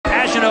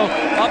Pagano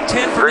up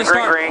 10 from the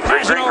start.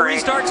 Pagano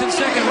restarts in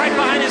second, right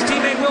behind his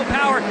teammate Will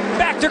Power.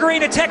 Back to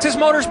green at Texas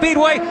Motor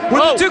Speedway with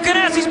the two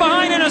Ganassis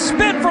behind and a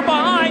spin from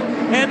behind,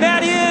 and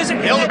that is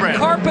Ed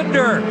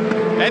Carpenter.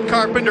 Ed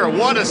Carpenter,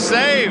 what a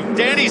save.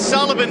 Danny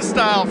Sullivan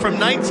style from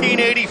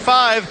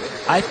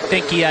 1985. I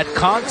think he had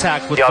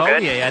contact with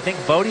Vautier. I think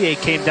Vautier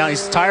came down.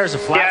 His tires are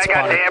flat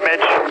spotted. Yeah, I got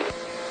damage.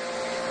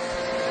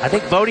 I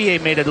think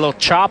Vautier made a little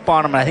chop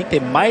on him. I think they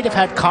might have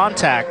had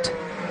contact.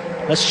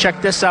 Let's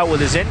check this out with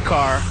his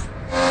in-car. See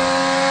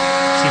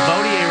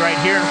Vautier right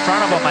here in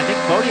front of him. I think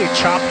Vautier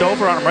chopped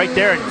over on him right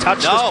there and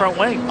touched his front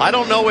wing. I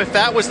don't know if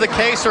that was the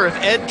case or if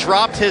Ed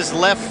dropped his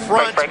left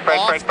front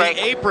off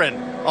the apron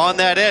on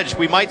that edge.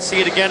 We might see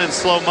it again in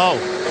slow-mo.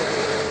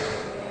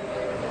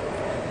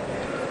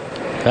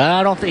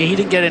 I don't think he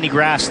didn't get any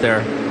grass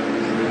there.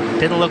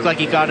 Didn't look like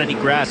he got any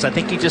grass. I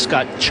think he just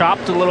got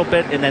chopped a little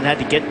bit and then had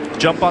to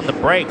jump on the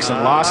brakes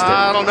and lost it.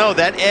 I don't know.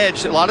 That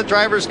edge, a lot of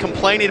drivers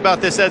complaining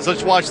about this edge.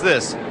 Let's watch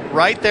this.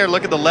 Right there,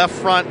 look at the left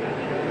front.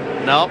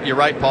 No, you're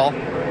right, Paul.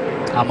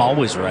 I'm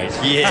always right.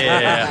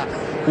 Yeah.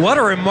 What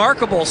a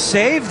remarkable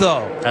save,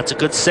 though. That's a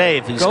good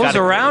save. He goes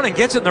around and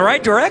gets it in the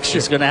right direction.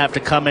 He's going to have to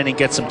come in and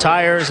get some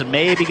tires and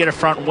maybe get a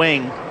front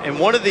wing. And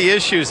one of the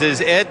issues is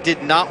Ed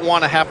did not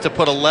want to have to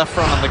put a left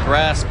front on the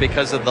grass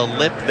because of the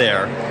lip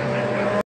there.